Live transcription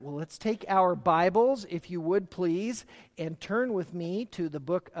Let's take our Bibles, if you would please, and turn with me to the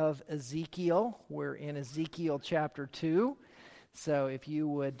book of Ezekiel. We're in Ezekiel chapter 2. So if you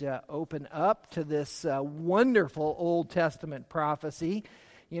would open up to this wonderful Old Testament prophecy.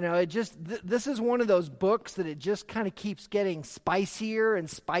 You know, this is one of those books that it just kind of keeps getting spicier and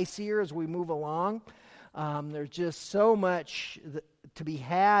spicier as we move along. There's just so much to be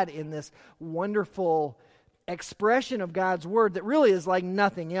had in this wonderful expression of God's Word that really is like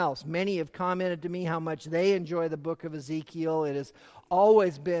nothing else. Many have commented to me how much they enjoy the book of Ezekiel. It has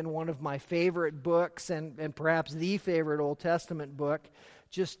always been one of my favorite books and perhaps the favorite Old Testament book.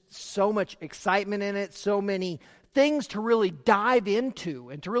 Just so much excitement in it, so many things to really dive into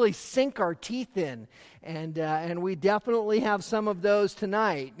and to really sink our teeth in. And we definitely have some of those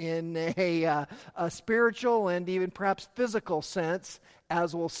tonight in a spiritual and even perhaps physical sense,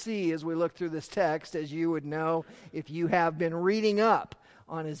 as we'll see as we look through this text, as you would know if you have been reading up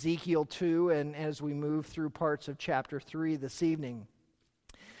on Ezekiel 2 and as we move through parts of chapter 3 this evening.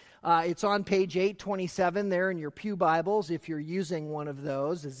 It's on page 827 there in your pew Bibles if you're using one of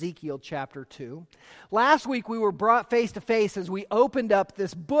those, Ezekiel chapter 2. Last week we were brought face to face as we opened up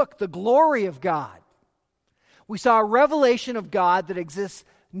this book, The Glory of God. We saw a revelation of God that exists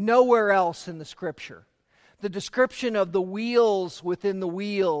nowhere else in the Scripture. The description of the wheels within the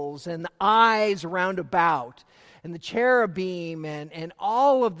wheels and the eyes round about and the cherubim and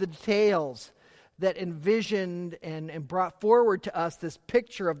all of the details that envisioned and brought forward to us this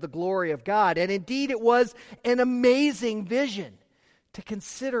picture of the glory of God. And indeed, it was an amazing vision to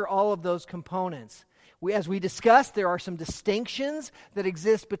consider all of those components. As we discussed, there are some distinctions that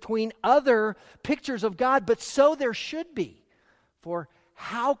exist between other pictures of God, but so there should be. For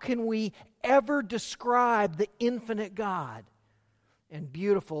how can we ever describe the infinite God? And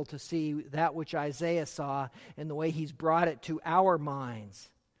beautiful to see that which Isaiah saw and the way he's brought it to our minds.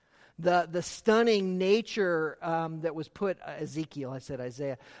 The stunning nature that was put, Ezekiel, I said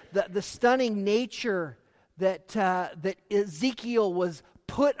Isaiah, the stunning nature that Ezekiel was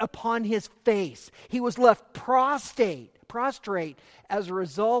put upon his face. He was left prostrate as a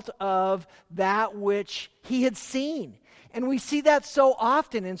result of that which he had seen. And we see that so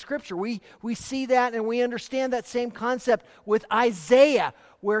often in Scripture. We see that and we understand that same concept with Isaiah,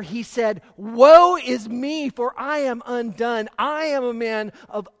 where he said, "Woe is me, for I am undone. I am a man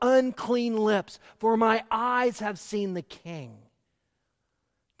of unclean lips, for my eyes have seen the King."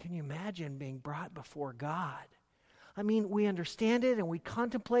 Can you imagine being brought before God? I mean, we understand it and we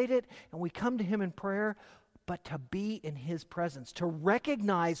contemplate it and we come to Him in prayer, but to be in His presence, to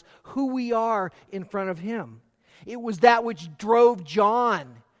recognize who we are in front of Him. It was that which drove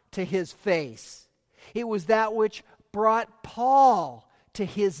John to his face. It was that which brought Paul to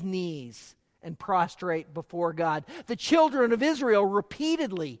his knees and prostrate before God. The children of Israel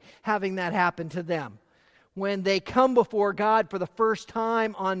repeatedly having that happen to them when they come before God for the first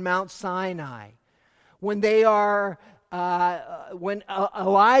time on Mount Sinai. When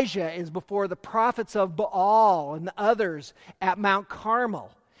Elijah is before the prophets of Baal and the others at Mount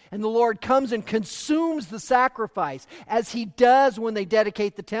Carmel. And the Lord comes and consumes the sacrifice, as He does when they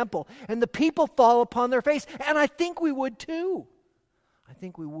dedicate the temple. And the people fall upon their face. And I think we would too. I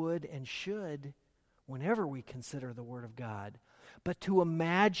think we would and should whenever we consider the Word of God. But to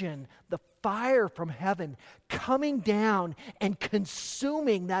imagine the fire from heaven coming down and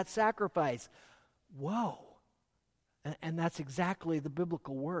consuming that sacrifice. Whoa. And that's exactly the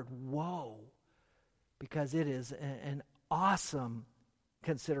biblical word, whoa. Because it is an awesome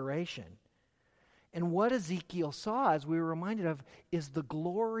consideration. And what Ezekiel saw, as we were reminded of, is the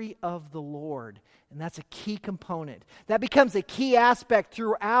glory of the Lord. And that's a key component. That becomes a key aspect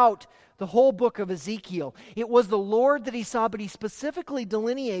throughout the whole book of Ezekiel. It was the Lord that he saw, but he specifically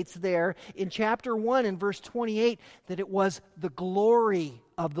delineates there in chapter 1 and verse 28 that it was the glory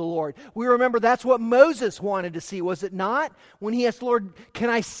of the Lord. We remember that's what Moses wanted to see, was it not? When he asked, "Lord,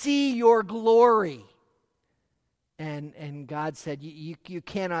 can I see your glory?" And God said, you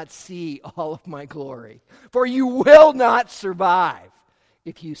cannot see all of my glory, for you will not survive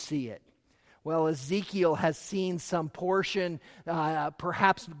if you see it. Well, Ezekiel has seen some portion,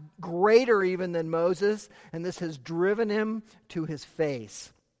 perhaps greater even than Moses, and this has driven him to his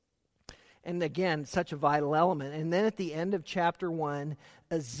face. And again, such a vital element. And then at the end of chapter 1,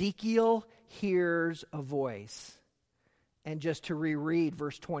 Ezekiel hears a voice. And just to reread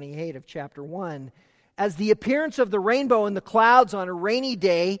verse 28 of chapter 1, "As the appearance of the rainbow in the clouds on a rainy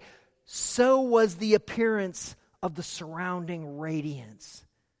day, so was the appearance of the surrounding radiance.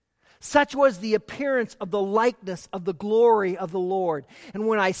 Such was the appearance of the likeness of the glory of the Lord. And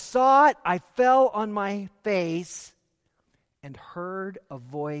when I saw it, I fell on my face and heard a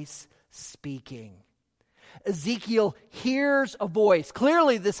voice speaking. Ezekiel hears a voice.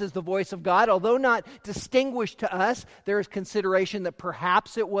 Clearly, this is the voice of God. Although not distinguished to us, there is consideration that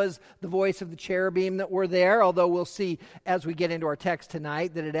perhaps it was the voice of the cherubim that were there, although we'll see as we get into our text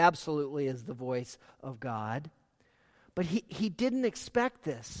tonight that it absolutely is the voice of God. But he didn't expect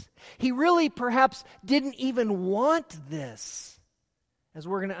this. He really perhaps didn't even want this, as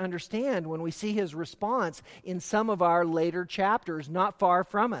we're going to understand when we see his response in some of our later chapters not far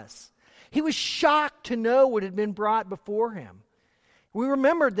from us. He was shocked to know what had been brought before him. We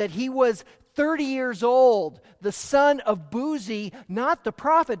remembered that he was 30 years old, the son of Buzi, not the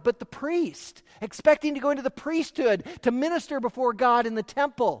prophet, but the priest, expecting to go into the priesthood to minister before God in the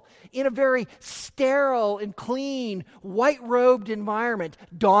temple in a very sterile and clean, white-robed environment.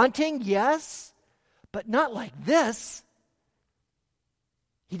 Daunting, yes, but not like this.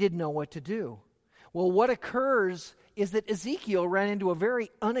 He didn't know what to do. Well, what occurs is that Ezekiel ran into a very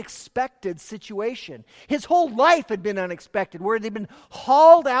unexpected situation. His whole life had been unexpected, where they'd been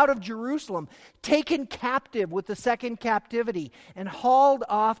hauled out of Jerusalem, taken captive with the second captivity, and hauled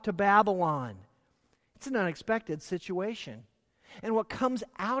off to Babylon. It's an unexpected situation. And what comes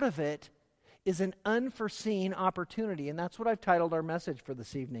out of it is an unforeseen opportunity. And that's what I've titled our message for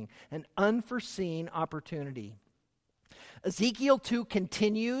this evening, an unforeseen opportunity. Ezekiel 2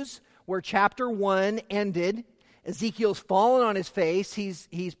 continues where chapter 1 ended. Ezekiel's fallen on his face.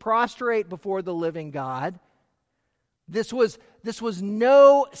 He's prostrate before the living God. This was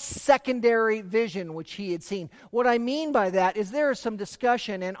no secondary vision which he had seen. What I mean by that is there is some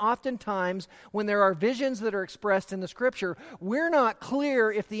discussion, and oftentimes when there are visions that are expressed in the Scripture, we're not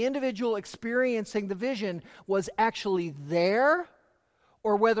clear if the individual experiencing the vision was actually there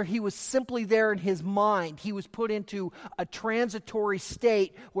or whether he was simply there in his mind. He was put into a transitory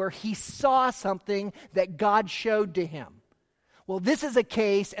state where he saw something that God showed to him. Well, this is a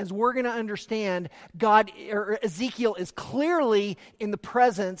case, as we're going to understand, Ezekiel is clearly in the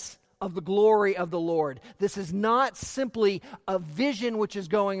presence of the glory of the Lord. This is not simply a vision which is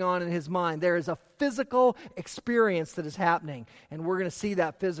going on in his mind. There is a physical experience that is happening, and we're going to see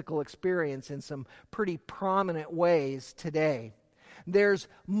that physical experience in some pretty prominent ways today. There's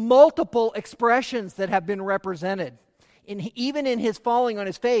multiple expressions that have been represented. Even in his falling on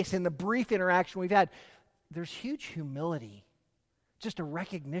his face, in the brief interaction we've had, there's huge humility, just a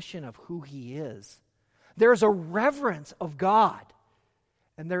recognition of who he is. There's a reverence of God,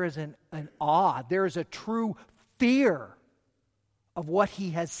 and there is an awe. There is a true fear of what he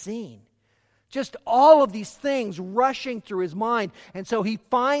has seen. Just all of these things rushing through his mind, and so he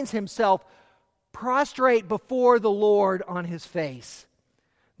finds himself prostrate before the Lord on his face.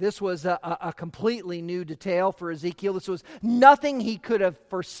 This was a completely new detail for Ezekiel. This was nothing he could have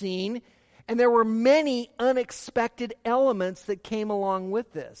foreseen, and there were many unexpected elements that came along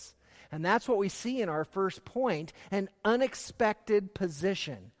with this. And that's what we see in our first point, an unexpected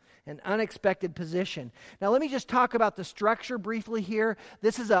position. An unexpected position. Now let me just talk about the structure briefly here.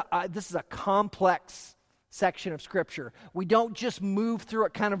 This is a complex section of Scripture. We don't just move through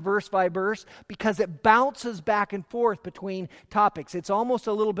it kind of verse by verse because it bounces back and forth between topics. It's almost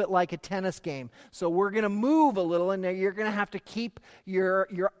a little bit like a tennis game. So we're going to move a little, and you're going to have to keep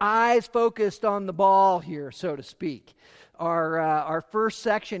your eyes focused on the ball here, so to speak. Our first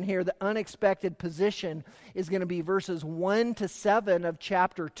section here, the unexpected position, is going to be verses 1 to 7 of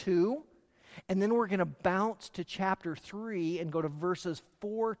chapter 2. And then we're going to bounce to chapter 3 and go to verses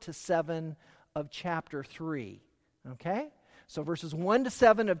 4 to 7 of chapter 3. Okay? So verses 1 to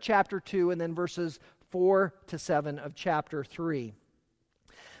 7 of chapter 2 and then verses 4 to 7 of chapter 3.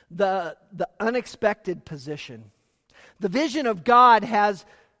 The unexpected position. The vision of God has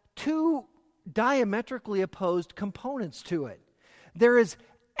two diametrically opposed components to it. There is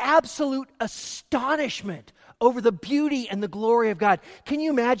absolute astonishment over the beauty and the glory of God. Can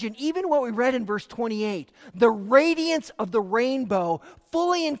you imagine, even what we read in verse 28, the radiance of the rainbow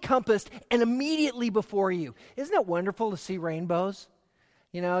fully encompassed and immediately before you. Isn't it wonderful to see rainbows?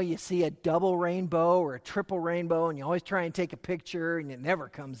 You know, you see a double rainbow or a triple rainbow, and you always try and take a picture, and it never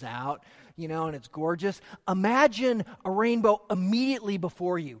comes out, you know, and it's gorgeous. Imagine a rainbow immediately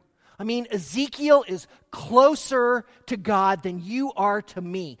before you. I mean, Ezekiel is closer to God than you are to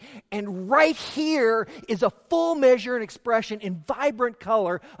me. And right here is a full measure and expression in vibrant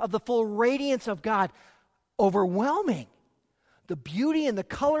color of the full radiance of God. Overwhelming. The beauty and the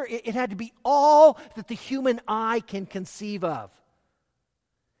color, it had to be all that the human eye can conceive of.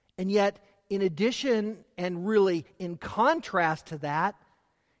 And yet, in addition, and really in contrast to that,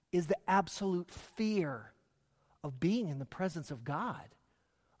 is the absolute fear of being in the presence of God,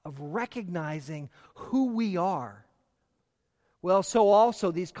 of recognizing who we are. Well, so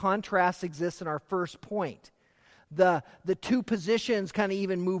also these contrasts exist in our first point. The two positions kind of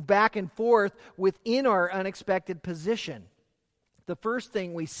even move back and forth within our unexpected position. The first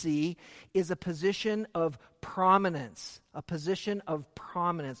thing we see is a position of prominence. A position of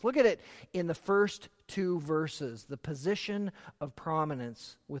prominence. Look at it in the first two verses. The position of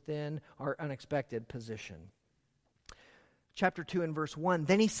prominence within our unexpected position. Chapter 2 and verse 1.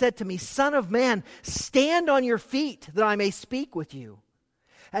 Then he said to me, Son of man, stand on your feet that I may speak with you.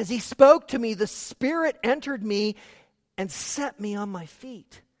 As he spoke to me, the Spirit entered me and set me on my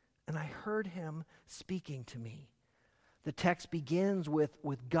feet. And I heard him speaking to me. The text begins with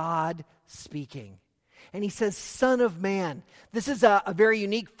God speaking. And he says, Son of man. This is a very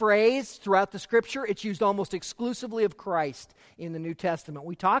unique phrase throughout the Scripture. It's used almost exclusively of Christ in the New Testament.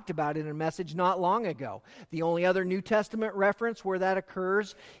 We talked about it in a message not long ago. The only other New Testament reference where that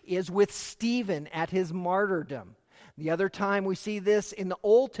occurs is with Stephen at his martyrdom. The other time we see this in the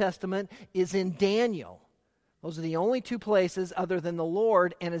Old Testament is in Daniel. Those are the only two places other than the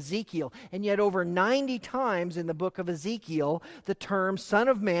Lord and Ezekiel. And yet over 90 times in the book of Ezekiel, the term Son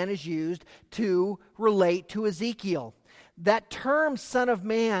of Man is used to relate to Ezekiel. That term Son of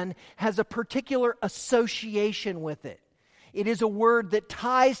Man has a particular association with it. It is a word that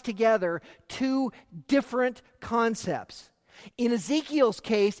ties together two different concepts. In Ezekiel's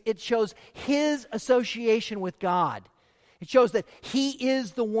case, it shows his association with God. It shows that he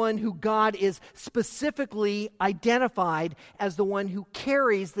is the one who God is specifically identified as the one who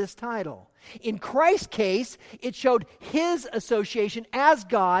carries this title. In Christ's case, it showed his association as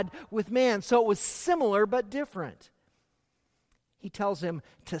God with man. So it was similar but different. He tells him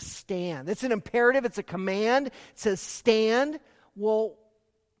to stand. It's an imperative. It's a command. It says stand. Well,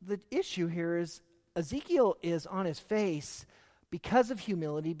 the issue here is Ezekiel is on his face because of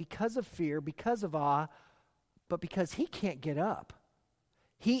humility, because of fear, because of awe, but because he can't get up.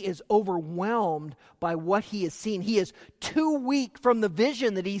 He is overwhelmed by what he has seen. He is too weak from the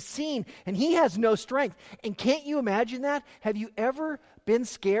vision that he's seen, and he has no strength. And can't you imagine that? Have you ever been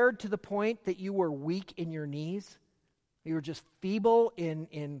scared to the point that you were weak in your knees? You were just feeble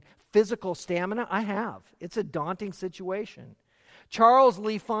in physical stamina? I have. It's a daunting situation. Charles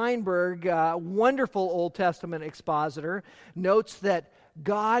Lee Feinberg, a wonderful Old Testament expositor, notes that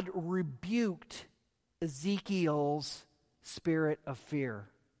God rebuked Ezekiel's spirit of fear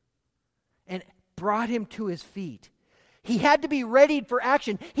and brought him to his feet. He had to be readied for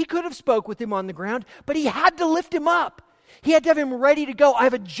action. He could have spoke with him on the ground, but he had to lift him up. He had to have him ready to go. I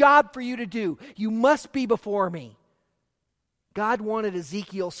have a job for you to do. You must be before me. God wanted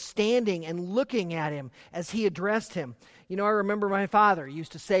Ezekiel standing and looking at him as he addressed him. You know, I remember my father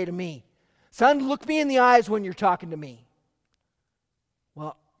used to say to me, Son, look me in the eyes when you're talking to me.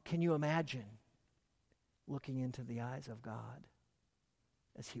 Well, can you imagine looking into the eyes of God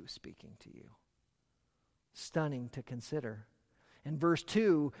as he was speaking to you? Stunning to consider. And verse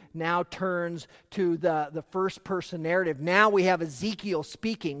 2 now turns to the first person narrative. Now we have Ezekiel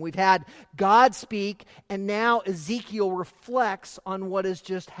speaking. We've had God speak, and now Ezekiel reflects on what has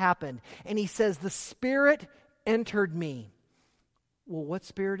just happened. And he says, the Spirit entered me. Well, what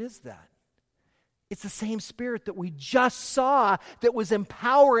Spirit is that? It's the same Spirit that we just saw that was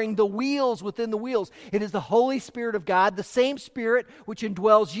empowering the wheels within the wheels. It is the Holy Spirit of God, the same Spirit which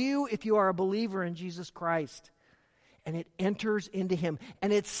indwells you if you are a believer in Jesus Christ. And it enters into him,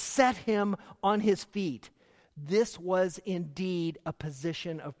 and it set him on his feet. This was indeed a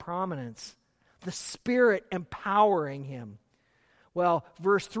position of prominence. The Spirit empowering him. Well,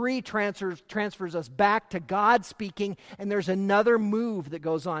 verse 3 transfers us back to God speaking, and there's another move that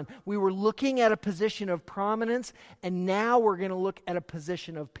goes on. We were looking at a position of prominence, and now we're going to look at a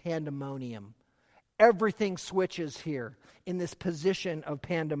position of pandemonium. Everything switches here in this position of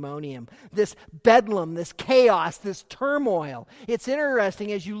pandemonium. This bedlam, this chaos, this turmoil. It's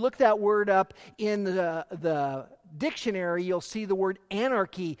interesting, as you look that word up in the dictionary, you'll see the word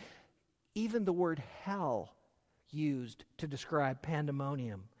anarchy, even the word hell used to describe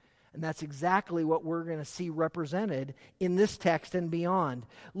pandemonium. And that's exactly what we're going to see represented in this text and beyond.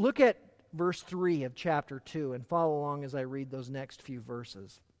 Look at verse 3 of chapter 2 and follow along as I read those next few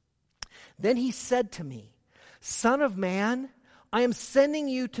verses. Then he said to me, Son of man, I am sending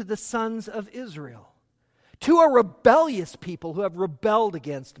you to the sons of Israel, to a rebellious people who have rebelled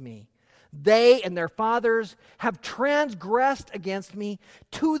against me. They and their fathers have transgressed against me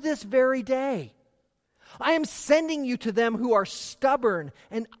to this very day. I am sending you to them who are stubborn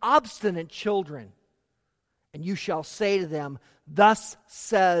and obstinate children. And you shall say to them, Thus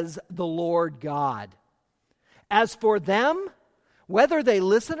says the Lord God. As for them, whether they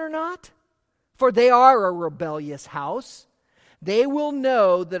listen or not, for they are a rebellious house, They will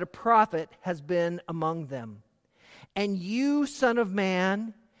know that a prophet has been among them. And you, son of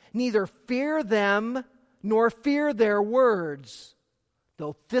man, neither fear them nor fear their words.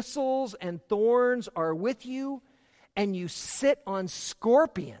 Though thistles and thorns are with you, and you sit on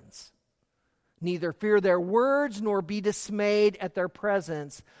scorpions, neither fear their words nor be dismayed at their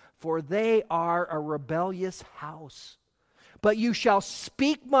presence, for they are a rebellious house. But you shall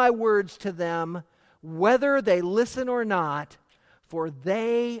speak my words to them, whether they listen or not, for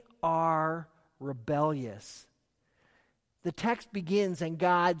they are rebellious. The text begins and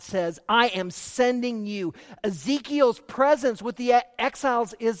God says, I am sending you. Ezekiel's presence with the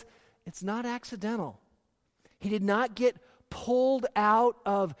exiles it's not accidental. He did not get pulled out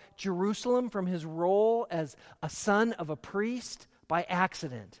of Jerusalem from his role as a son of a priest by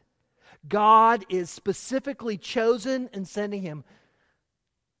accident. God is specifically chosen and sending him.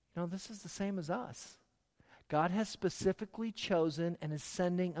 This is the same as us. God has specifically chosen and is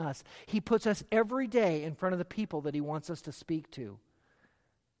sending us. He puts us every day in front of the people that he wants us to speak to.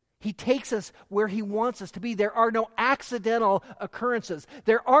 He takes us where he wants us to be. There are no accidental occurrences.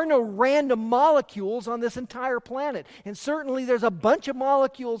 There are no random molecules on this entire planet. And certainly there's a bunch of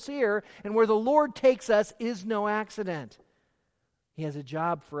molecules here, and where the Lord takes us is no accident. He has a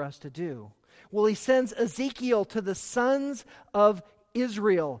job for us to do. Well, he sends Ezekiel to the sons of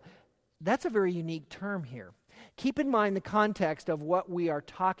Israel. That's a very unique term here. Keep in mind the context of what we are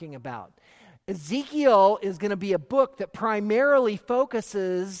talking about. Ezekiel is going to be a book that primarily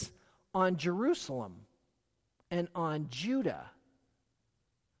focuses on Jerusalem and on Judah.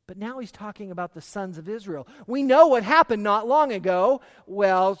 But now he's talking about the sons of Israel. We know what happened not long ago.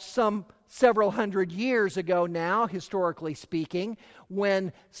 Well, several hundred years ago now, historically speaking,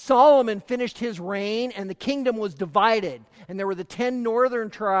 when Solomon finished his reign and the kingdom was divided. And there were the 10 northern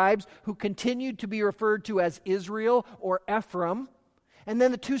tribes who continued to be referred to as Israel or Ephraim. And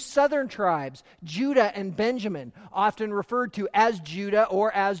then the 2 southern tribes, Judah and Benjamin, often referred to as Judah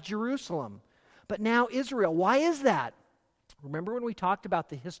or as Jerusalem. But now Israel. Why is that? Remember when we talked about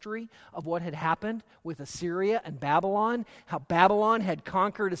the history of what had happened with Assyria and Babylon? How Babylon had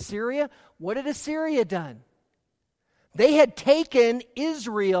conquered Assyria? What had Assyria done? They had taken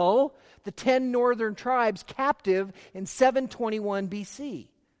Israel, the 10 northern tribes, captive in 721 BC.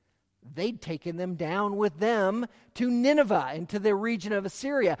 They'd taken them down with them to Nineveh and to the region of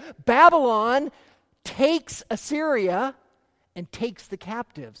Assyria. Babylon takes Assyria and takes the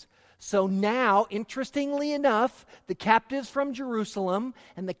captives. So now, interestingly enough, the captives from Jerusalem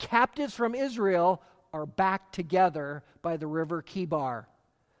and the captives from Israel are back together by the river Kibar.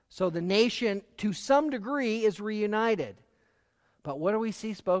 So the nation, to some degree, is reunited. But what do we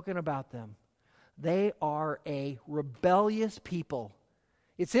see spoken about them? They are a rebellious people.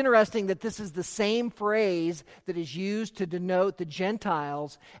 It's interesting that this is the same phrase that is used to denote the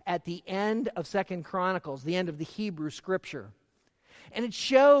Gentiles at the end of 2 Chronicles, the end of the Hebrew Scripture. And it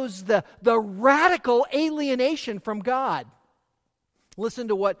shows the radical alienation from God. Listen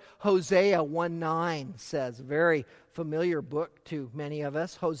to what Hosea 1:9 says, a very familiar book to many of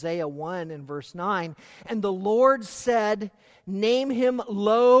us. Hosea 1 and verse 9. And the Lord said, name him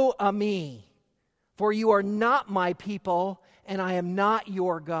Lo-Ami, for you are not my people, and I am not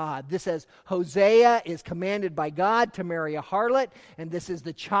your God. This says Hosea is commanded by God to marry a harlot, and this is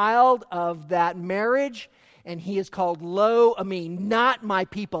the child of that marriage. And he is called Lo-Ami, not my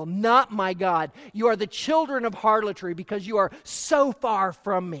people, not my God. You are the children of harlotry because you are so far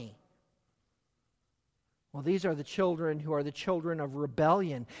from me. Well, these are the children who are the children of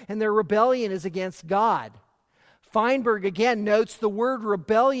rebellion. And their rebellion is against God. Feinberg again notes the word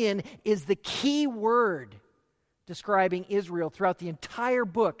rebellion is the key word describing Israel throughout the entire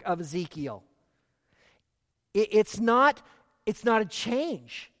book of Ezekiel. It's not a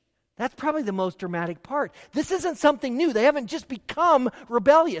change. That's probably the most dramatic part. This isn't something new. They haven't just become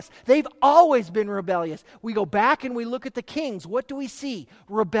rebellious. They've always been rebellious. We go back and we look at the kings. What do we see?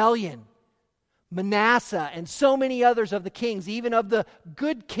 Rebellion. Manasseh and so many others of the kings, even of the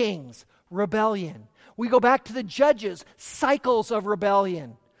good kings, rebellion. We go back to the judges, cycles of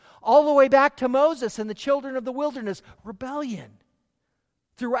rebellion. All the way back to Moses and the children of the wilderness, rebellion.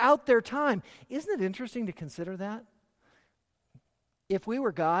 Throughout their time. Isn't it interesting to consider that? If we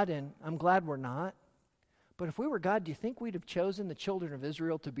were God, and I'm glad we're not, but if we were God, do you think we'd have chosen the children of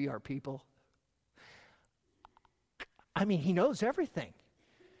Israel to be our people? I mean, he knows everything.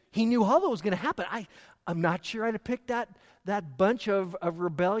 He knew all that was going to happen. I'm not sure I'd have picked that bunch of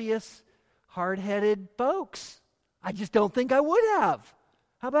rebellious, hard-headed folks. I just don't think I would have.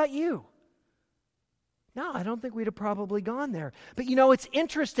 How about you? No, I don't think we'd have probably gone there. But it's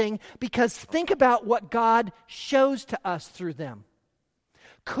interesting because think about what God shows to us through them.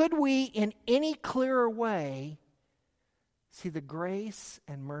 Could we, in any clearer way, see the grace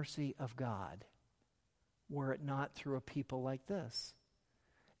and mercy of God were it not through a people like this?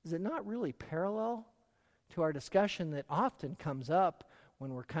 Is it not really parallel to our discussion that often comes up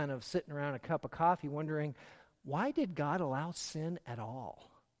when we're kind of sitting around a cup of coffee wondering, why did God allow sin at all?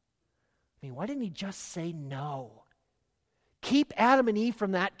 I mean, why didn't he just say no? Keep Adam and Eve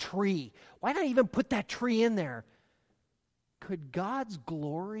from that tree. Why not even put that tree in there? Could God's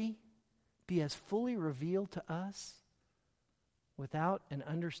glory be as fully revealed to us without an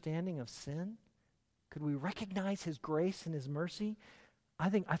understanding of sin? Could we recognize his grace and his mercy?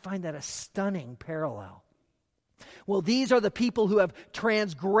 I find that a stunning parallel. Well, these are the people who have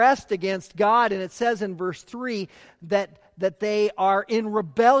transgressed against God, and it says in verse 3 that they are in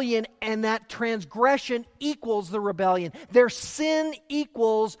rebellion, and that transgression equals the rebellion. Their sin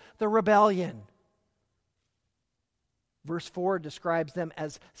equals the rebellion. Verse 4 describes them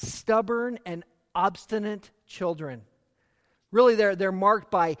as stubborn and obstinate children. Really, they're marked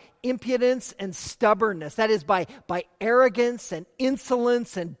by impudence and stubbornness. That is, by arrogance and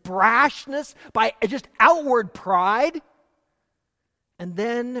insolence and brashness, by just outward pride, and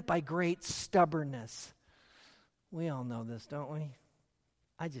then by great stubbornness. We all know this, don't we?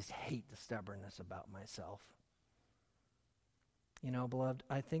 I just hate the stubbornness about myself. Beloved,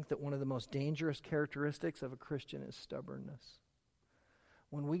 I think that one of the most dangerous characteristics of a Christian is stubbornness.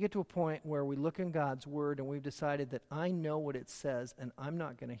 When we get to a point where we look in God's Word and we've decided that I know what it says and I'm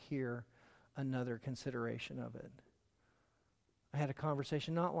not going to hear another consideration of it. I had a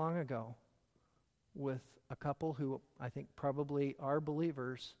conversation not long ago with a couple who I think probably are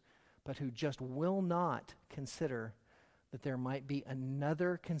believers, but who just will not consider that there might be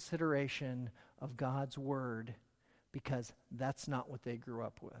another consideration of God's Word because that's not what they grew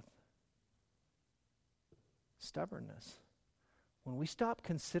up with. Stubbornness. When we stop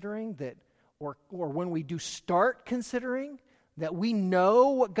considering that, or when we do start considering that we know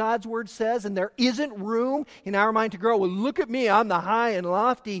what God's Word says and there isn't room in our mind to grow, well, look at me, I'm the high and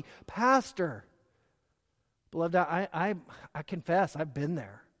lofty pastor. Beloved, I confess, I've been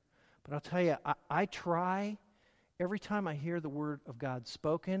there. But I'll tell you, I try, every time I hear the Word of God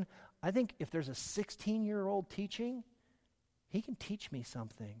spoken, I think if there's a 16-year-old teaching, he can teach me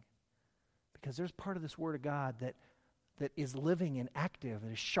something. Because there's part of this Word of God that is living and active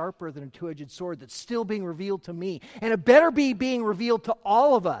and is sharper than a two-edged sword that's still being revealed to me. And it better be being revealed to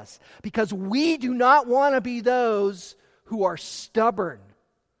all of us because we do not want to be those who are stubborn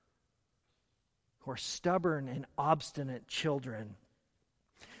and obstinate children.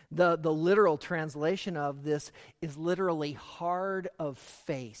 The literal translation of this is literally hard of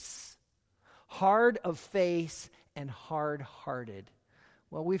face. Hard of face and hard-hearted.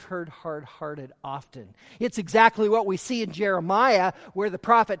 Well, we've heard hard-hearted often. It's exactly what we see in Jeremiah, where the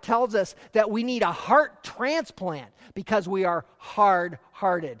prophet tells us that we need a heart transplant because we are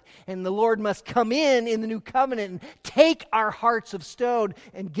hard-hearted. And the Lord must come in the new covenant and take our hearts of stone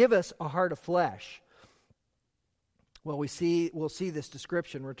and give us a heart of flesh. Well, we'll see this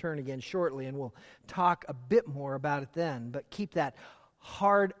description return again shortly, and we'll talk a bit more about it then. But keep that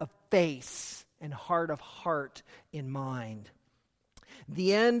hard of face and hard of heart in mind.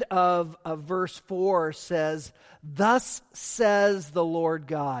 The end of verse 4 says, "Thus says the Lord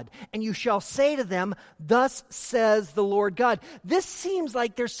God, and you shall say to them, thus says the Lord God." This seems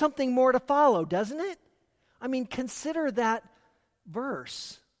like there's something more to follow, doesn't it? I mean, consider that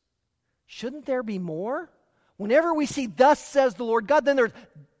verse. Shouldn't there be more? Whenever we see "thus says the Lord God,"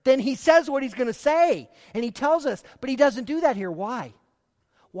 then he says what he's going to say, and he tells us, but he doesn't do that here. Why?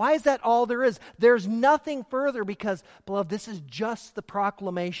 Why is that all there is? There's nothing further because, beloved, this is just the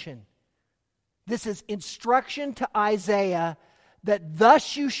proclamation. This is instruction to Isaiah that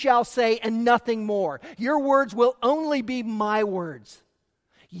thus you shall say and nothing more. Your words will only be my words.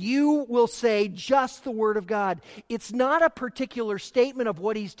 You will say just the word of God. It's not a particular statement of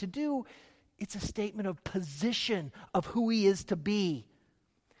what he's to do. It's a statement of position of who he is to be.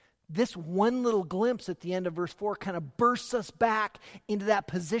 This one little glimpse at the end of verse 4 kind of bursts us back into that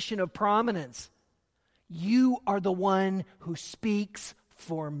position of prominence. You are the one who speaks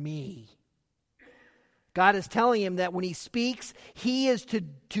for me. God is telling him that when he speaks, he is to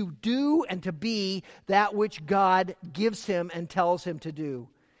do and to be that which God gives him and tells him to do.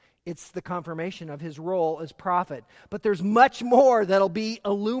 It's the confirmation of his role as prophet. But there's much more that'll be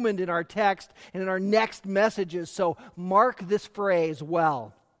illumined in our text and in our next messages, so mark this phrase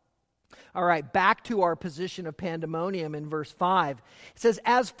well. All right, back to our position of pandemonium in verse 5. It says,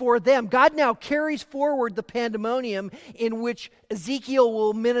 as for them, God now carries forward the pandemonium in which Ezekiel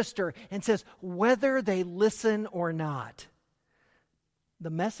will minister and says, whether they listen or not. The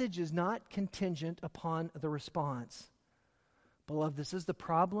message is not contingent upon the response. Beloved, this is the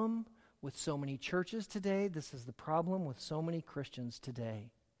problem with so many churches today. This is the problem with so many Christians today.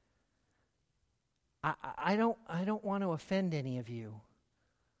 I don't want to offend any of you.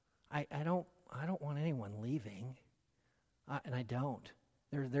 I don't want anyone leaving, and I don't.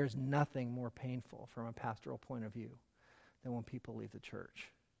 There's nothing more painful from a pastoral point of view than when people leave the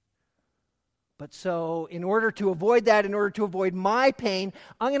church. But so, in order to avoid that, in order to avoid my pain,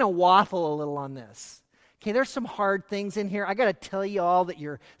 I'm going to waffle a little on this. Okay, there's some hard things in here. I got to tell you all that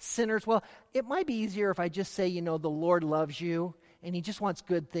you're sinners. Well, it might be easier if I just say, the Lord loves you, and He just wants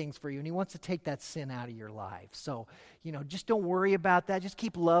good things for you, and He wants to take that sin out of your life. So, just don't worry about that. Just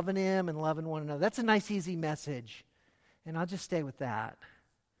keep loving Him and loving one another. That's a nice, easy message, and I'll just stay with that.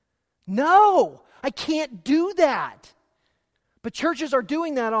 No, I can't do that. But churches are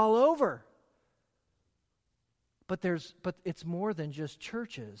doing that all over. But it's more than just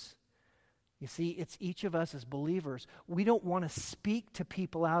churches. You see, it's each of us as believers. We don't want to speak to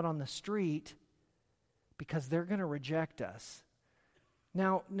people out on the street because they're going to reject us.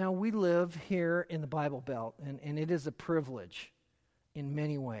 Now we live here in the Bible Belt, and it is a privilege in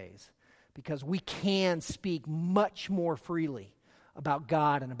many ways because we can speak much more freely about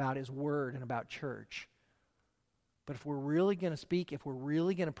God and about His Word and about church. But if we're really going to speak, if we're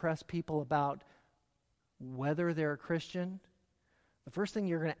really going to press people about whether they're a Christian, the first thing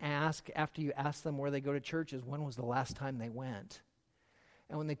you're going to ask after you ask them where they go to church is, when was the last time they went?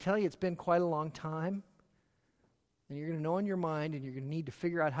 And when they tell you it's been quite a long time, then you're going to know in your mind, and you're going to need to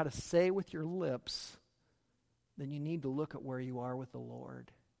figure out how to say with your lips, then you need to look at where you are with the Lord.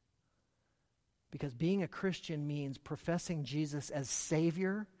 Because being a Christian means professing Jesus as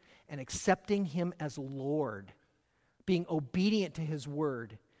Savior and accepting Him as Lord, being obedient to His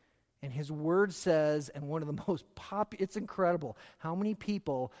Word. And His Word says, and one of the most it's incredible how many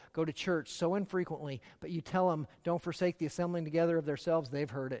people go to church so infrequently, but you tell them, don't forsake the assembling together of themselves, they've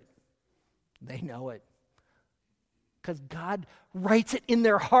heard it. They know it. Because God writes it in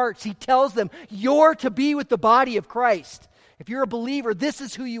their hearts. He tells them, you're to be with the body of Christ. If you're a believer, this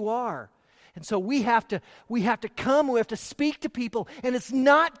is who you are. And so we have to come, we have to speak to people, and it's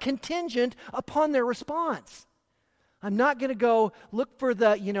not contingent upon their response. I'm not going to go look for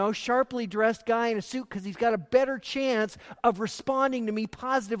the, sharply dressed guy in a suit because he's got a better chance of responding to me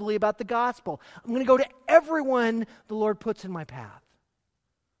positively about the gospel. I'm going to go to everyone the Lord puts in my path.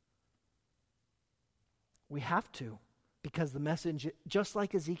 We have to, because the message, just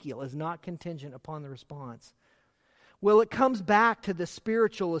like Ezekiel, is not contingent upon the response. Well, it comes back to the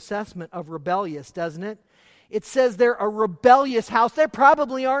spiritual assessment of rebellious, doesn't it? It says they're a rebellious house. They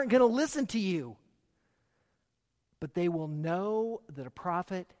probably aren't going to listen to you. But they will know that a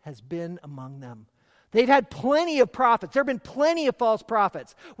prophet has been among them. They've had plenty of prophets. There have been plenty of false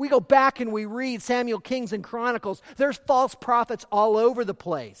prophets. We go back and we read Samuel, Kings, and Chronicles. There's false prophets all over the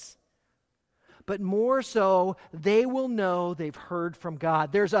place. But more so, they will know they've heard from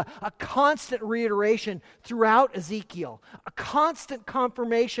God. There's a constant reiteration throughout Ezekiel, a constant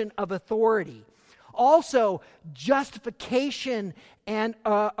confirmation of authority. Also, justification and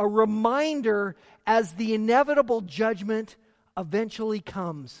a reminder as the inevitable judgment eventually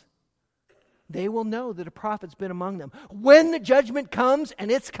comes. They will know that a prophet's been among them. When the judgment comes,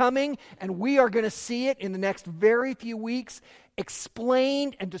 and it's coming, and we are going to see it in the next very few weeks,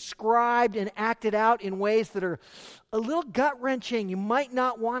 explained and described and acted out in ways that are a little gut-wrenching. You might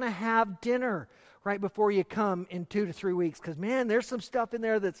not want to have dinner right before you come in 2 to 3 weeks, because, man, there's some stuff in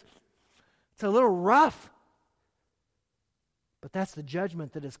there it's a little rough. But that's the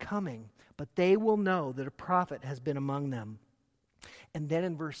judgment that is coming. But they will know that a prophet has been among them. And then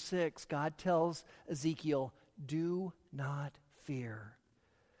in verse 6, God tells Ezekiel, do not fear.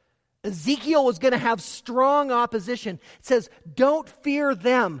 Ezekiel was going to have strong opposition. It says, don't fear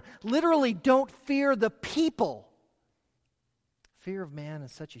them. Literally, don't fear the people. Fear of man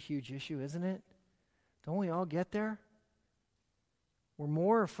is such a huge issue, isn't it? Don't we all get there? We're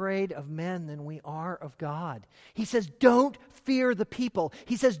more afraid of men than we are of God. He says, don't fear the people.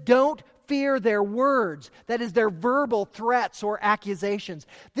 He says, don't fear their words. That is, their verbal threats or accusations.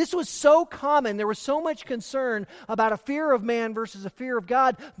 This was so common. There was so much concern about a fear of man versus a fear of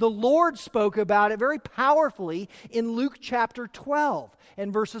God. The Lord spoke about it very powerfully in Luke chapter 12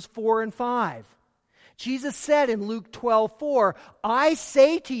 and verses 4 and 5. Jesus said in Luke 12:4, I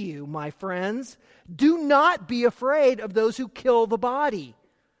say to you, my friends, do not be afraid of those who kill the body.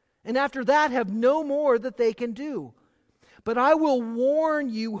 and after that have no more that they can do. But I will warn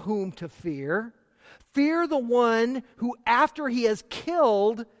you whom to fear. Fear the one who, after he has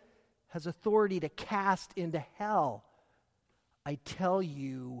killed, has authority to cast into hell. I tell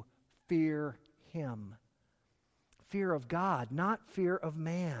you, fear him. Fear of God, not fear of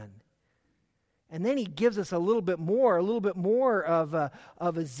man. And then he gives us a little bit more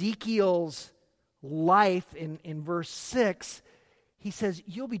of Ezekiel's life in verse 6. He says,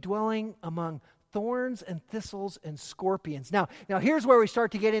 you'll be dwelling among thorns and thistles and scorpions. Now here's where we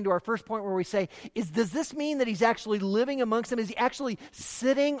start to get into our first point where we say, does this mean that he's actually living amongst them? Is he actually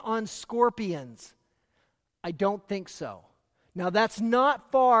sitting on scorpions? I don't think so. Now that's not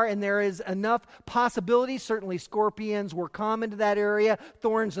far, and there is enough possibilities. Certainly scorpions were common to that area.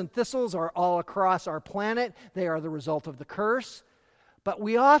 Thorns and thistles are all across our planet. They are the result of the curse. But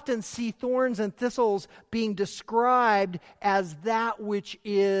we often see thorns and thistles being described as that which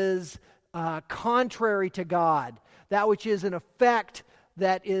is contrary to God, that which is an effect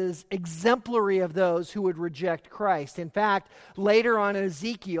that is exemplary of those who would reject Christ. In fact, later on in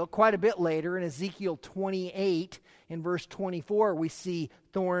Ezekiel, quite a bit later, in Ezekiel 28, in verse 24, we see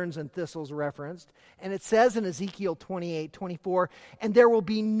thorns and thistles referenced. And it says in Ezekiel 28:24, and there will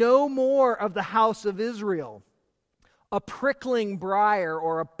be no more of the house of Israel a prickling briar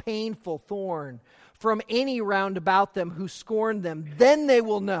or a painful thorn from any round about them who scorn them. Then they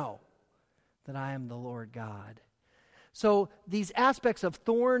will know that I am the Lord God. So these aspects of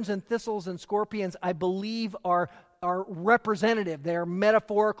thorns and thistles and scorpions, I believe, are representative. They're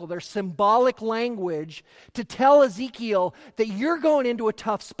metaphorical. They're symbolic language to tell Ezekiel that you're going into a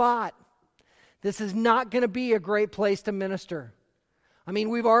tough spot. This is not going to be a great place to minister. I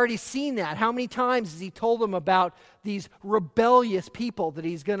mean, we've already seen that. How many times has he told them about these rebellious people that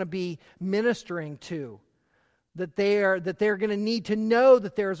he's going to be ministering to? That they're going to need to know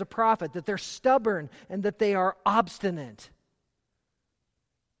that there is a prophet, that they're stubborn, and that they are obstinate.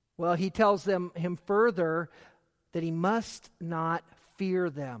 Well, he tells him further that he must not fear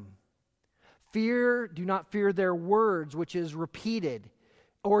them. Do not fear their words, which is repeated.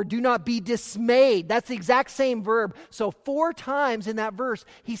 Or do not be dismayed. That's the exact same verb. So 4 times in that verse,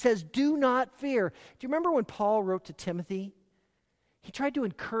 he says, do not fear. Do you remember when Paul wrote to Timothy? He tried to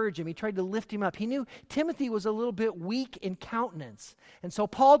encourage him. He tried to lift him up. He knew Timothy was a little bit weak in countenance. And so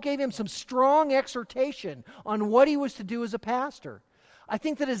Paul gave him some strong exhortation on what he was to do as a pastor. I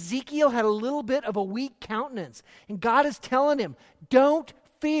think that Ezekiel had a little bit of a weak countenance. And God is telling him, don't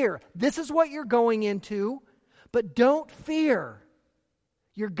fear. This is what you're going into, but don't fear.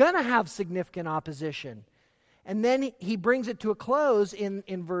 You're going to have significant opposition. And then he brings it to a close in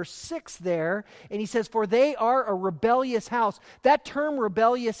verse 6 there, and he says, for they are a rebellious house. That term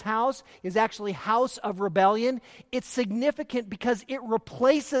rebellious house is actually house of rebellion. It's significant because it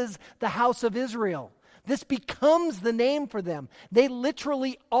replaces the house of Israel. This becomes the name for them. They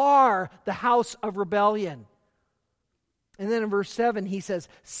literally are the house of rebellion. And then in verse 7 he says,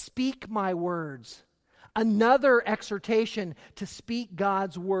 speak my words. Another exhortation to speak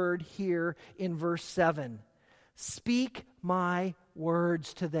God's word here in verse 7. Speak my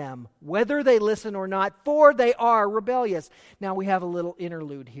words to them, whether they listen or not, for they are rebellious. Now we have a little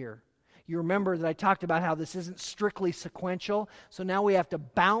interlude here. You remember that I talked about how this isn't strictly sequential, so now we have to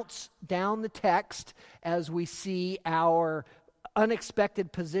bounce down the text as we see our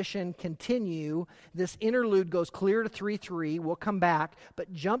unexpected position continue. This interlude goes clear to 3:3. We'll come back,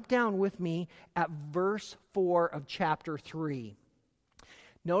 but jump down with me at verse 4 of chapter 3.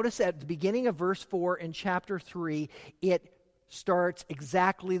 Notice at the beginning of verse 4 in chapter 3, it starts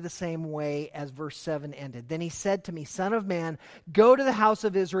exactly the same way as verse 7 ended. Then he said to me, Son of man, go to the house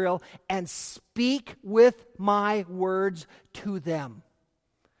of Israel and speak with my words to them.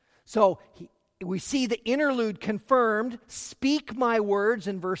 So we see the interlude confirmed, speak my words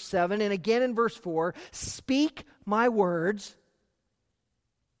in verse 7, and again in verse 4, speak my words.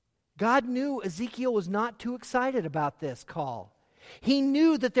 God knew Ezekiel was not too excited about this call. He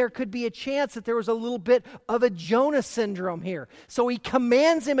knew that there could be a chance that there was a little bit of a Jonah syndrome here. So he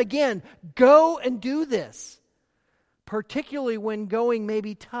commands him again, go and do this, particularly when going may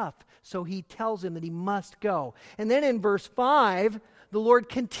be tough. So he tells him that he must go. And then in verse 5, the Lord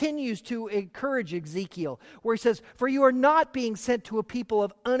continues to encourage Ezekiel, where he says, for you are not being sent to a people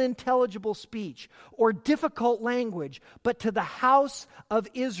of unintelligible speech or difficult language, but to the house of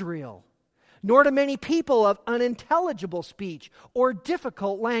Israel. Nor to many people of unintelligible speech or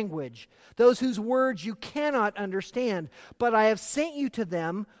difficult language, those whose words you cannot understand, but I have sent you to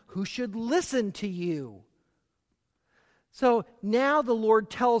them who should listen to you. So now the Lord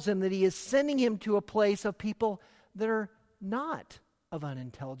tells him that he is sending him to a place of people that are not of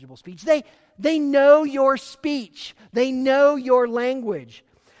unintelligible speech. They know your speech. They know your language.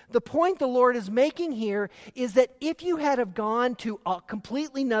 The point the Lord is making here is that if you had have gone to a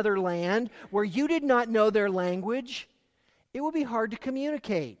completely another land where you did not know their language, it would be hard to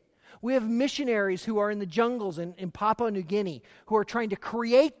communicate. We have missionaries who are in the jungles in Papua New Guinea who are trying to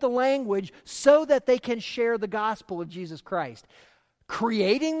create the language so that they can share the gospel of Jesus Christ.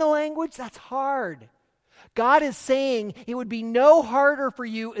 Creating the language, that's hard. God is saying it would be no harder for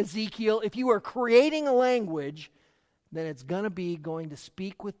you, Ezekiel, if you were creating a language than it's going to be going to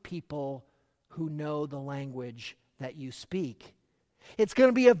speak with people who know the language that you speak. It's going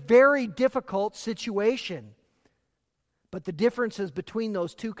to be a very difficult situation. But the differences between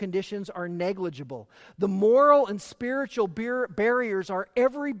those two conditions are negligible. The moral and spiritual barriers are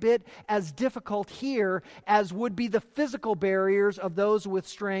every bit as difficult here as would be the physical barriers of those with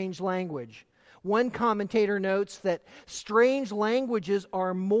strange language. One commentator notes that strange languages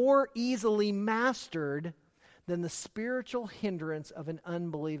are more easily mastered than the spiritual hindrance of an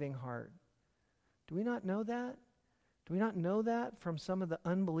unbelieving heart. Do we not know that? Do we not know that from some of the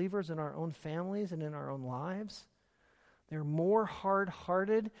unbelievers in our own families and in our own lives? They're more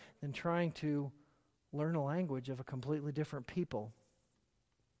hard-hearted than trying to learn a language of a completely different people.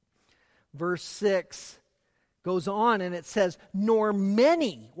 Verse 6 goes on and it says, nor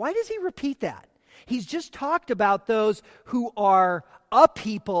many. Why does he repeat that? He's just talked about those who are a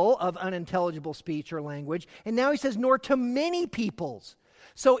people of unintelligible speech or language, and now he says, nor to many peoples.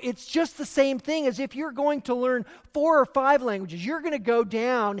 So it's just the same thing as if you're going to learn 4 or 5 languages. You're going to go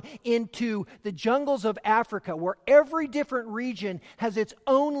down into the jungles of Africa where every different region has its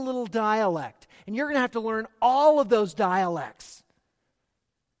own little dialect. And you're going to have to learn all of those dialects.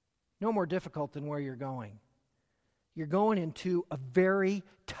 No more difficult than where you're going. You're going into a very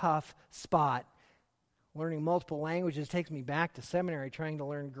tough spot. Learning multiple languages takes me back to seminary trying to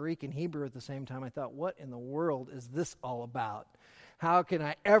learn Greek and Hebrew at the same time. I thought, what in the world is this all about? How can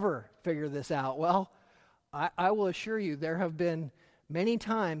I ever figure this out? Well, I will assure you there have been many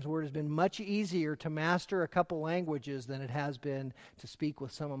times where it has been much easier to master a couple languages than it has been to speak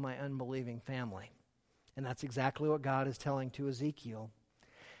with some of my unbelieving family. And that's exactly what God is telling to Ezekiel.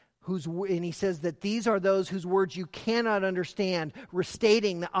 And he says that these are those whose words you cannot understand,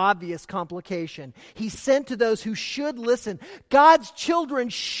 restating the obvious complication. He sent to those who should listen. God's children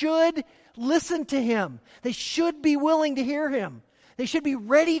should listen to him. They should be willing to hear him. They should be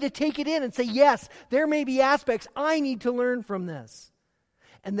ready to take it in and say, yes, there may be aspects I need to learn from this.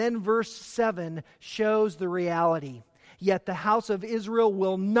 And then verse 7 shows the reality. Yet the house of Israel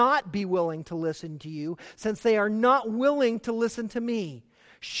will not be willing to listen to you, since they are not willing to listen to me.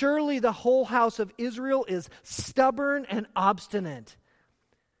 Surely the whole house of Israel is stubborn and obstinate.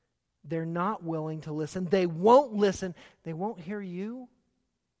 They're not willing to listen. They won't listen. They won't hear you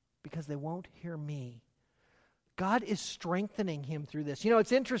because they won't hear me. God is strengthening him through this. You know,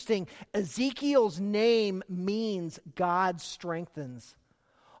 it's interesting. Ezekiel's name means God strengthens.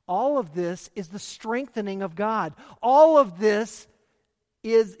 All of this is the strengthening of God. All of this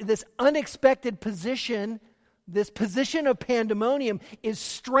is this unexpected position. This position of pandemonium is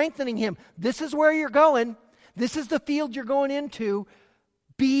strengthening him. This is where you're going. This is the field you're going into.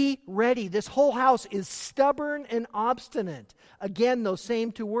 Be ready. This whole house is stubborn and obstinate. Again, those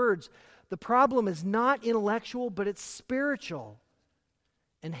same 2 words. The problem is not intellectual, but it's spiritual.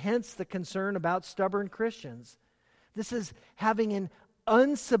 And hence the concern about stubborn Christians. This is having an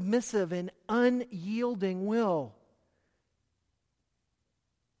unsubmissive and unyielding will.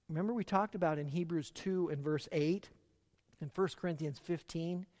 Remember we talked about in Hebrews 2 and verse 8, and 1 Corinthians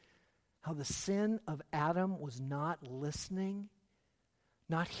 15, how the sin of Adam was not listening,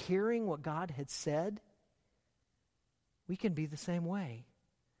 not hearing what God had said. We can be the same way.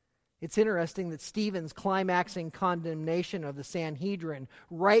 It's interesting that Stephen's climaxing condemnation of the Sanhedrin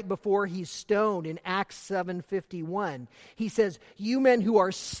right before he's stoned in Acts 7:51, he says, "You men who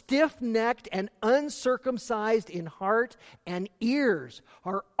are stiff-necked and uncircumcised in heart and ears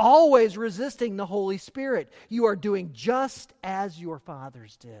are always resisting the Holy Spirit. You are doing just as your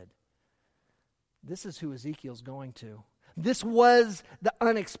fathers did." This is who Ezekiel's going to. This was the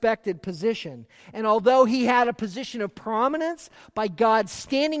unexpected position. And although he had a position of prominence by God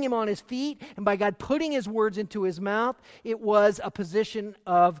standing him on his feet and by God putting his words into his mouth, it was a position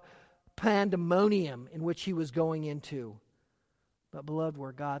of pandemonium in which he was going into. But beloved,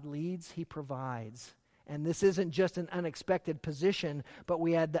 where God leads, he provides. And this isn't just an unexpected position, but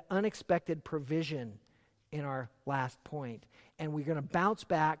we had the unexpected provision in our last point. And we're going to bounce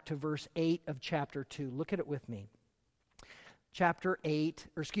back to verse 8 of chapter 2. Look at it with me.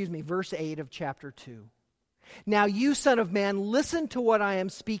 Verse 8 of chapter 2. Now you, son of man, listen to what I am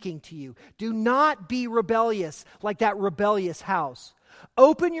speaking to you. Do not be rebellious like that rebellious house.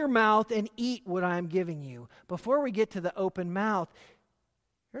 Open your mouth and eat what I am giving you. Before we get to the open mouth,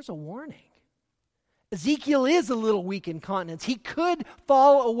 there's a warning. Ezekiel is a little weak in continence. He could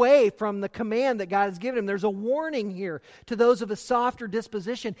fall away from the command that God has given him. There's a warning here to those of a softer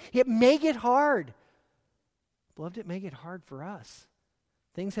disposition. It may get hard. Beloved, it may get hard for us.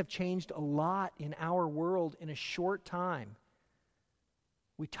 Things have changed a lot in our world in a short time.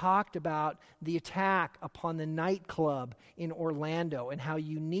 We talked about the attack upon the nightclub in Orlando and how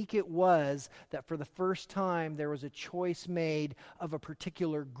unique it was that for the first time there was a choice made of a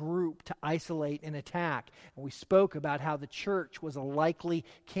particular group to isolate and attack. And we spoke about how the church was a likely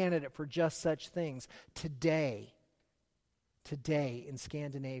candidate for just such things. Today in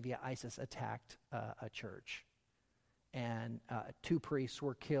Scandinavia, ISIS attacked a church. And 2 priests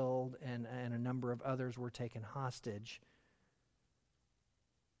were killed and a number of others were taken hostage.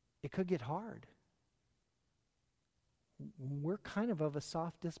 It could get hard. We're kind of a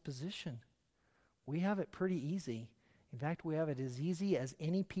soft disposition. We have it pretty easy. In fact, we have it as easy as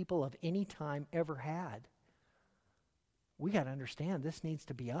any people of any time ever had. We got to understand this needs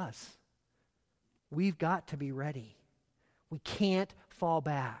to be us. We've got to be ready. We can't fall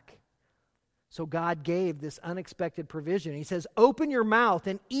back. So God gave this unexpected provision. He says, open your mouth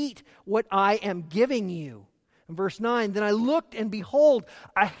and eat what I am giving you. In verse 9, then I looked, and behold,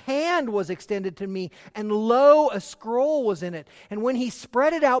 a hand was extended to me, and lo, a scroll was in it. And when he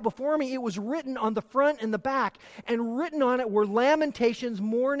spread it out before me, it was written on the front and the back, and written on it were lamentations,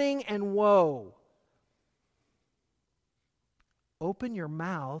 mourning, and woe. Open your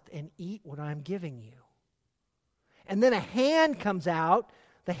mouth and eat what I'm giving you. And then a hand comes out,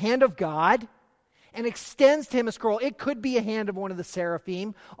 the hand of God, and extends to him a scroll. It could be a hand of one of the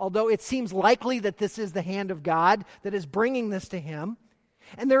seraphim, although it seems likely that this is the hand of God that is bringing this to him.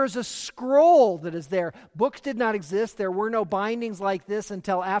 And there is a scroll that is there. Books did not exist. There were no bindings like this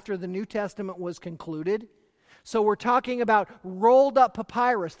until after the New Testament was concluded. So we're talking about rolled up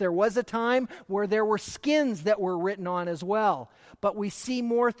papyrus. There was a time where there were skins that were written on as well. But we see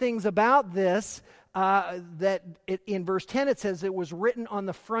more things about this. In verse 10 it says it was written on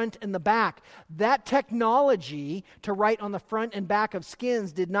the front and the back. That technology to write on the front and back of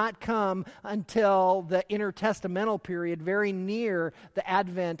skins did not come until the intertestamental period, very near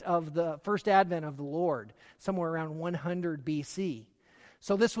the first advent of the Lord, somewhere around 100 BC.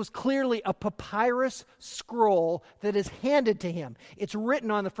 So this was clearly a papyrus scroll that is handed to him. It's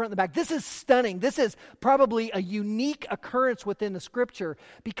written on the front and the back. This is stunning. This is probably a unique occurrence within the Scripture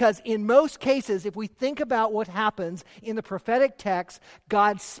because in most cases, if we think about what happens in the prophetic text,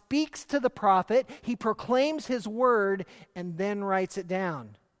 God speaks to the prophet, he proclaims his word, and then writes it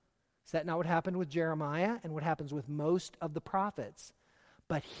down. Is that not what happened with Jeremiah and what happens with most of the prophets?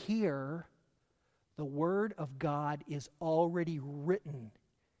 But here, the word of God is already written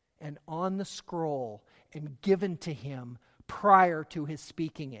and on the scroll and given to him prior to his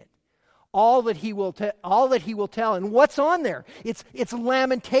speaking it. All that he will tell. And what's on there? It's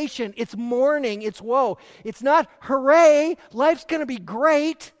lamentation, it's mourning, it's woe. It's not hooray, life's going to be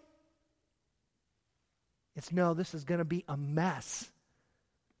great. It's no, this is going to be a mess.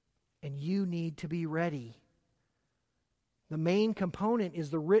 And you need to be ready. The main component is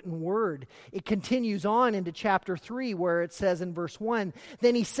the written word. It continues on into chapter 3 where it says in verse 1,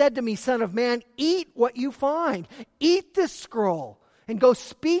 then he said to me, son of man, eat what you find. Eat this scroll and go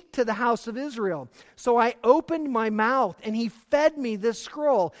speak to the house of Israel. So I opened my mouth and he fed me this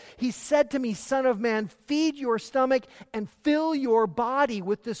scroll. He said to me, son of man, feed your stomach and fill your body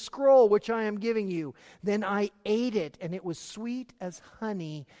with this scroll which I am giving you. Then I ate it and it was sweet as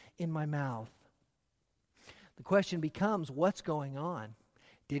honey in my mouth. The question becomes, what's going on?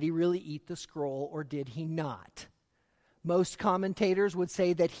 Did he really eat the scroll or did he not? Most commentators would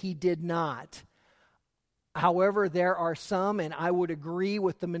say that he did not. However, there are some, and I would agree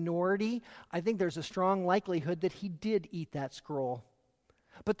with the minority, I think there's a strong likelihood that he did eat that scroll.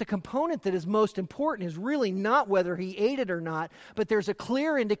 But the component that is most important is really not whether he ate it or not, but there's a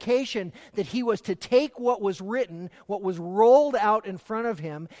clear indication that he was to take what was written, what was rolled out in front of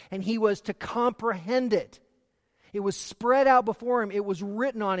him, and he was to comprehend it. It was spread out before him. It was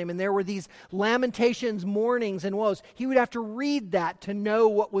written on him. And there were these lamentations, mournings, and woes. He would have to read that to know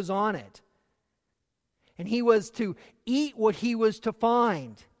what was on it. And he was to eat what he was to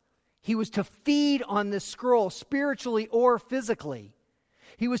find. He was to feed on this scroll, spiritually or physically.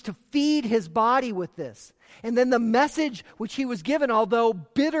 He was to feed his body with this. And then the message which he was given, although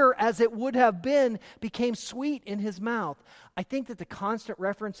bitter as it would have been, became sweet in his mouth. I think that the constant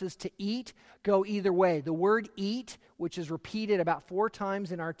references to eat go either way. The word eat, which is repeated about 4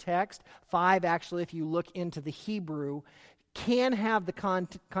 times in our text, 5 actually if you look into the Hebrew, can have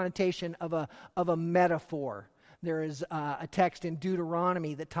the connotation of a metaphor. There is a text in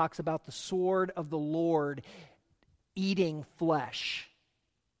Deuteronomy that talks about the sword of the Lord eating flesh.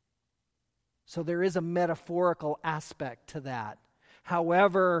 So there is a metaphorical aspect to that.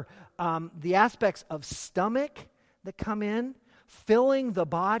 However, the aspects of stomach that come in, filling the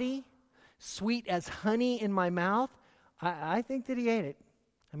body, sweet as honey in my mouth, I think that he ate it.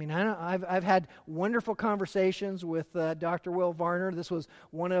 I mean, I've had wonderful conversations with Dr. Will Varner. This was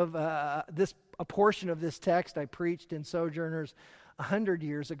one of a portion of this text I preached in Sojourners 100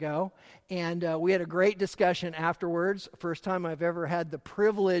 years ago, and we had a great discussion afterwards. First time I've ever had the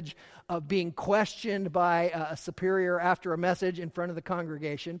privilege of being questioned by a superior after a message in front of the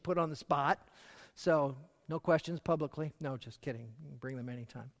congregation, put on the spot. So, no questions publicly. No, just kidding. You can bring them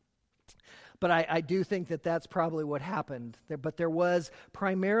anytime. But I do think that that's probably what happened. But there was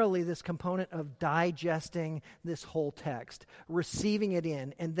primarily this component of digesting this whole text, receiving it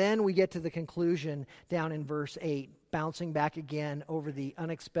in. And then we get to the conclusion down in verse 8, bouncing back again over the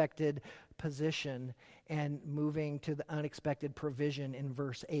unexpected position and moving to the unexpected provision in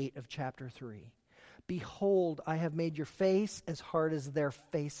verse 8 of chapter 3. Behold, I have made your face as hard as their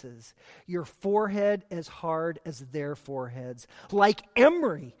faces, your forehead as hard as their foreheads. Like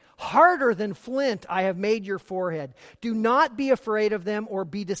emery, harder than flint, I have made your forehead. Do not be afraid of them or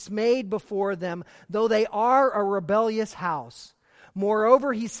be dismayed before them, though they are a rebellious house.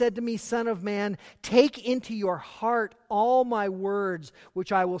 Moreover, he said to me, Son of man, take into your heart all my words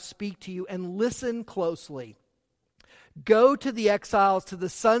which I will speak to you, and listen closely. Go to the exiles, to the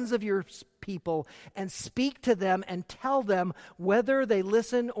sons of your people, and speak to them and tell them whether they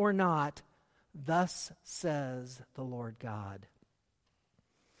listen or not. Thus says the Lord God.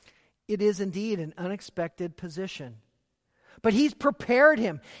 It is indeed an unexpected position. But he's prepared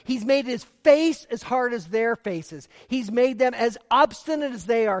him. He's made his face as hard as their faces. He's made them as obstinate as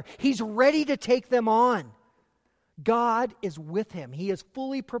they are. He's ready to take them on. God is with him. He has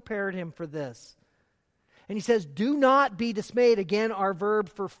fully prepared him for this. And he says, do not be dismayed. Again, our verb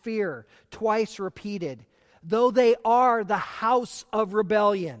for fear, twice repeated. Though they are the house of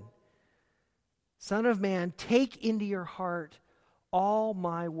rebellion. Son of man, take into your heart all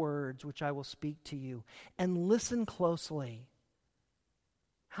my words which I will speak to you, and listen closely.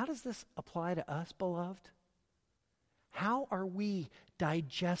 How does this apply to us, beloved? How are we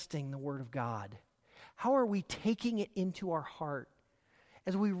digesting the Word of God? How are we taking it into our heart?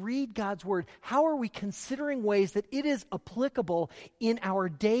 As we read God's Word, how are we considering ways that it is applicable in our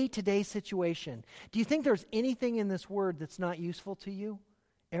day-to-day situation? Do you think there's anything in this Word that's not useful to you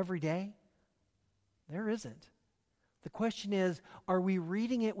every day? There isn't. The question is, are we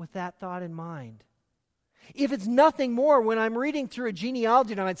reading it with that thought in mind? If it's nothing more, when I'm reading through a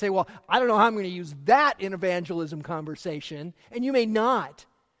genealogy, and I'd say, well, I don't know how I'm going to use that in evangelism conversation, and you may not.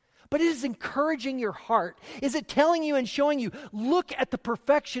 But it is encouraging your heart. Is it telling you and showing you, look at the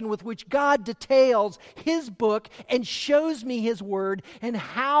perfection with which God details His book and shows me His Word and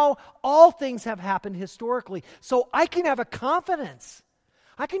how all things have happened historically, so I can have a confidence.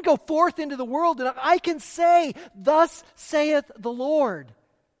 I can go forth into the world and I can say, thus saith the Lord.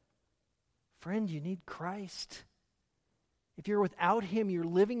 Friend, you need Christ. If you're without Him, you're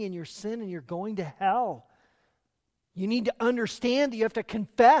living in your sin and you're going to hell. You need to understand that you have to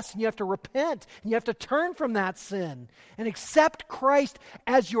confess and you have to repent and you have to turn from that sin and accept Christ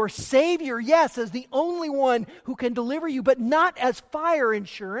as your Savior, yes, as the only one who can deliver you, but not as fire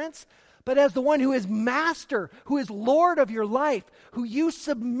insurance, but as the one who is Master, who is Lord of your life, who you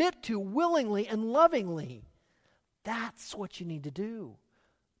submit to willingly and lovingly. That's what you need to do,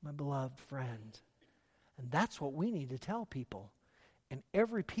 my beloved friend. And that's what we need to tell people. And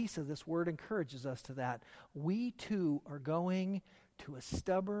every piece of this word encourages us to that. We too are going to a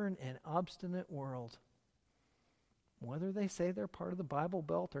stubborn and obstinate world, whether they say they're part of the Bible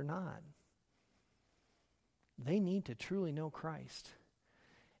Belt or not. They need to truly know Christ.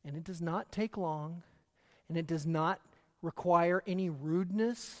 And it does not take long, and it does not require any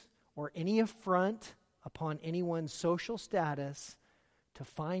rudeness or any affront upon anyone's social status to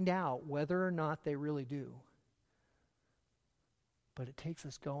find out whether or not they really do. But it takes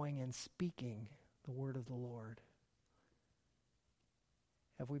us going and speaking the word of the Lord.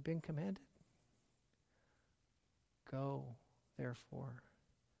 Have we been commanded? Go, therefore,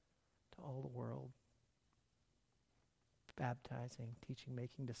 to all the world. baptizing, teaching,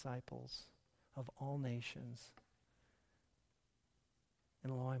 making disciples of all nations.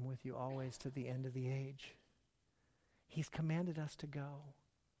 And lo, I'm with you always to the end of the age. He's commanded us to go,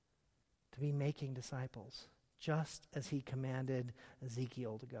 to be making disciples, just as he commanded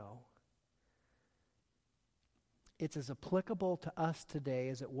Ezekiel to go. It's as applicable to us today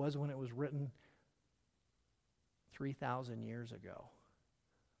as it was when it was written 3,000 years ago.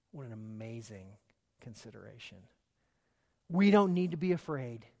 What an amazing consideration. We don't need to be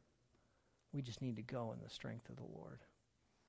afraid. We just need to go in the strength of the Lord.